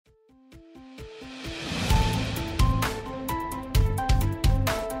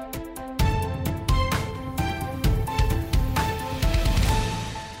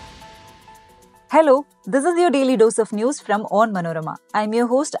Hello, this is your daily dose of news from Onmanorama. I'm your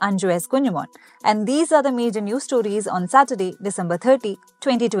host Anju S. Kunjumon, and these are the major news stories on Saturday, December 30,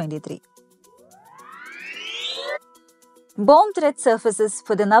 2023. Bomb threat surfaces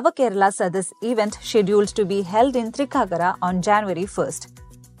for the Navakerala Sadas event scheduled to be held in Trikakara on January 1st.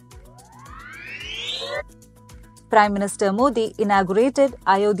 Prime Minister Modi inaugurated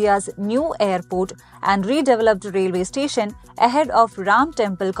Ayodhya's new airport and redeveloped railway station ahead of Ram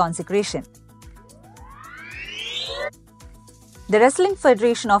Temple consecration. The Wrestling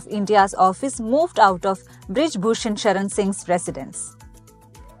Federation of India's office moved out of Brij Bhushan Sharan Singh's residence.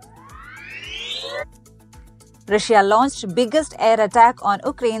 Russia launched biggest air attack on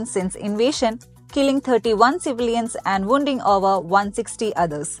Ukraine since invasion, killing 31 civilians and wounding over 160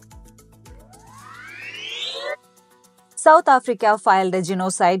 others. South Africa filed a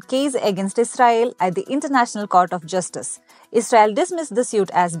genocide case against Israel at the International Court of Justice. Israel dismissed the suit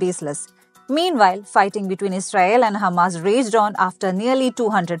as baseless. Meanwhile, fighting between Israel and Hamas raged on after nearly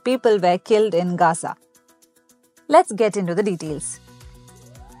 200 people were killed in Gaza. Let's get into the details.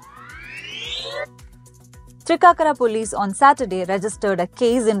 Trikakara police on Saturday registered a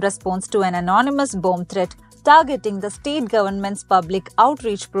case in response to an anonymous bomb threat targeting the state government's public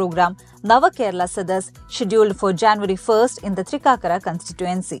outreach program Navakerala Sadas, scheduled for January 1st in the Trikakara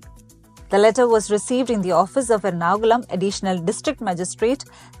constituency. The letter was received in the office of Ernakulam Additional District Magistrate,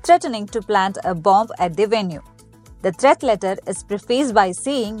 threatening to plant a bomb at the venue. The threat letter is prefaced by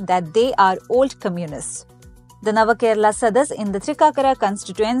saying that they are old communists. The Navakerala Sadas in the Trikakara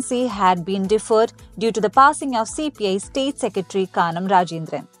constituency had been deferred due to the passing of CPI State Secretary Kanam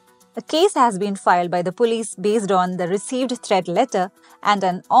Rajendran. A case has been filed by the police based on the received threat letter, and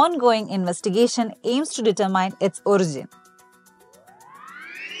an ongoing investigation aims to determine its origin.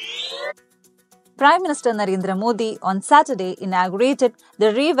 Prime Minister Narendra Modi on Saturday inaugurated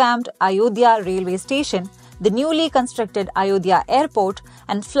the revamped Ayodhya railway station, the newly constructed Ayodhya airport,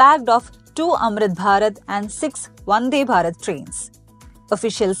 and flagged off 2 Amrit Bharat and 6 Vande Bharat trains.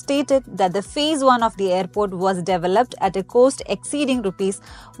 Officials stated that the Phase 1 of the airport was developed at a cost exceeding Rs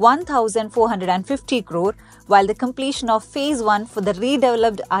 1,450 crore, while the completion of Phase 1 for the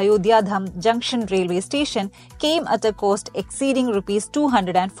redeveloped Ayodhya Dham Junction railway station came at a cost exceeding Rs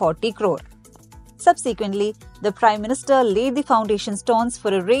 240 crore. Subsequently, the Prime Minister laid the foundation stones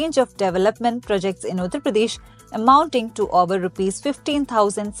for a range of development projects in Uttar Pradesh amounting to over Rs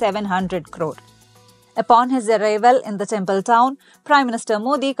 15,700 crore. Upon his arrival in the temple town, Prime Minister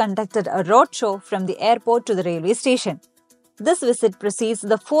Modi conducted a roadshow from the airport to the railway station. This visit precedes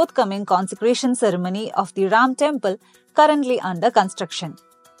the forthcoming consecration ceremony of the Ram Temple, currently under construction.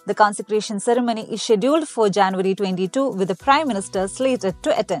 The consecration ceremony is scheduled for January 22, with the Prime Minister slated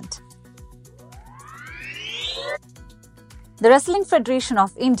to attend. The Wrestling Federation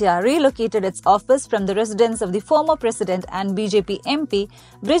of India relocated its office from the residence of the former president and BJP MP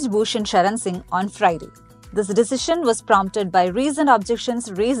Brij Bhushan Sharan Singh on Friday. This decision was prompted by recent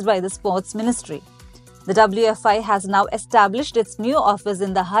objections raised by the Sports Ministry. The WFI has now established its new office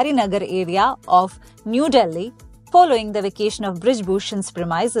in the Harinagar area of New Delhi following the vacation of Brij Bhushan's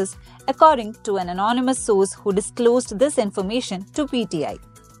premises, according to an anonymous source who disclosed this information to PTI.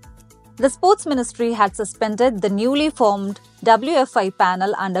 The Sports Ministry had suspended the newly formed WFI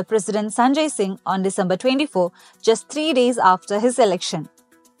panel under President Sanjay Singh on December 24, just 3 days after his election.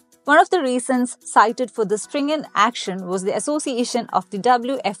 One of the reasons cited for the stringent action was the association of the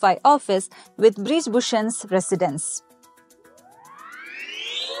WFI office with Brij Bhushan's residence.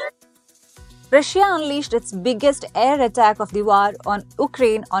 Russia unleashed its biggest air attack of the war on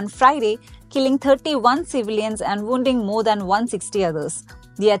Ukraine on Friday, killing 31 civilians and wounding more than 160 others.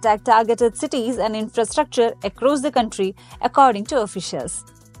 The attack targeted cities and infrastructure across the country, according to officials.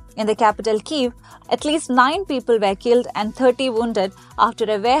 In the capital Kyiv, at least 9 people were killed and 30 wounded after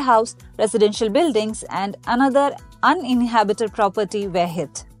a warehouse, residential buildings, and another uninhabited property were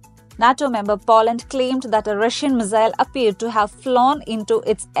hit. NATO member Poland claimed that a Russian missile appeared to have flown into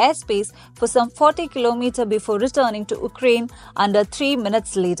its airspace for some 40 kilometers before returning to Ukraine under 3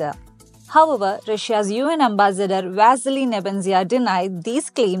 minutes later. However, Russia's UN ambassador Vasily Nebenzia denied these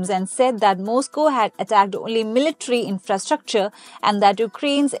claims and said that Moscow had attacked only military infrastructure and that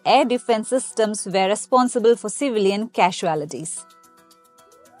Ukraine's air defense systems were responsible for civilian casualties.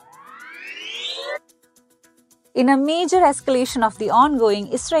 In a major escalation of the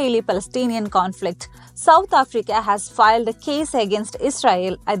ongoing Israeli-Palestinian conflict, South Africa has filed a case against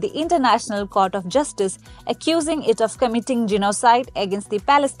Israel at the International Court of Justice, accusing it of committing genocide against the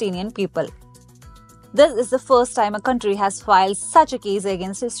Palestinian people. This is the first time a country has filed such a case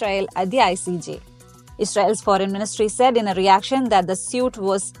against Israel at the ICJ. Israel's foreign ministry said in a reaction that the suit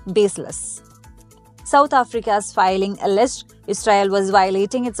was baseless. South Africa's filing alleged Israel was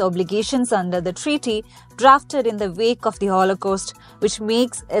violating its obligations under the treaty drafted in the wake of the Holocaust, which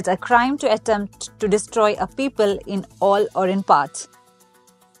makes it a crime to attempt to destroy a people in all or in part.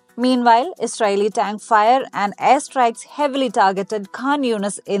 Meanwhile, Israeli tank fire and airstrikes heavily targeted Khan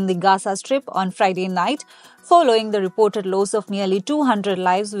Yunis in the Gaza Strip on Friday night, following the reported loss of nearly 200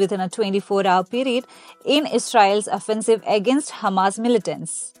 lives within a 24-hour period in Israel's offensive against Hamas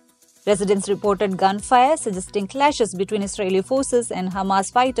militants. Residents reported gunfire, suggesting clashes between Israeli forces and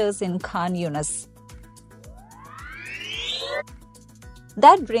Hamas fighters in Khan Yunis.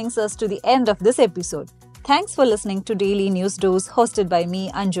 That brings us to the end of this episode. Thanks for listening to Daily News Dose, hosted by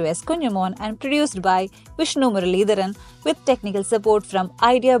me, Anju S. Kunyamon, and produced by Vishnu Muralidharan with technical support from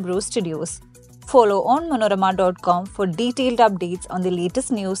Idea Bro Studios. Follow Onmanorama.com for detailed updates on the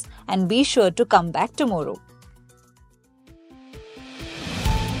latest news and be sure to come back tomorrow.